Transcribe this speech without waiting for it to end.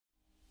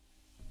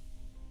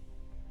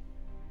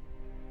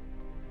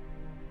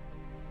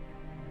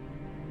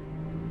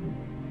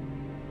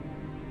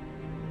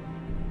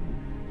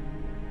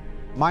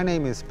My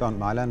name is Bernd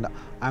Mailand.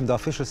 I'm the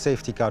official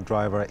safety car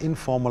driver in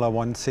Formula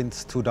One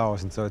since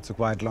 2000, so it's a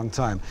quite long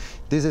time.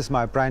 This is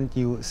my brand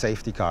new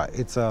safety car.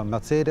 It's a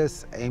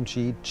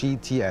Mercedes-AMG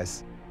GT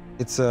S.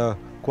 It's a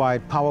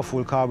quite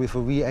powerful car with a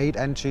V8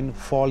 engine,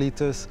 4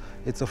 liters.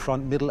 It's a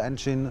front middle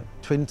engine,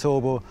 twin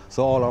turbo,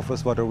 so all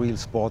offers what a real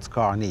sports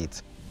car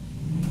needs.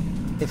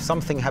 If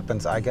something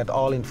happens, I get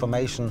all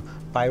information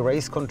by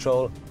race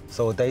control,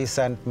 so they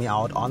send me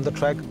out on the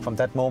track. From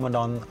that moment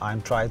on,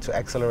 I'm trying to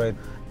accelerate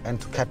and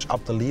to catch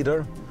up the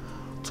leader,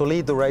 to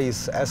lead the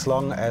race as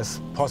long as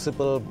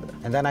possible.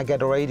 And then I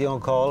get a radio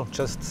call,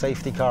 just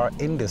safety car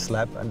in this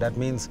lap, and that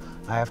means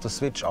I have to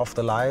switch off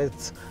the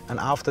lights.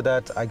 And after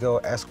that, I go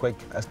as quick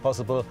as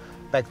possible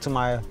back to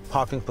my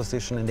parking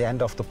position in the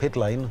end of the pit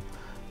lane.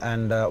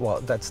 And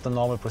well, that's the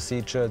normal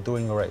procedure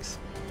during a race.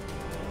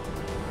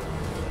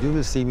 You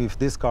will see me with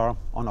this car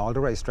on all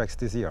the racetracks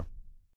this year.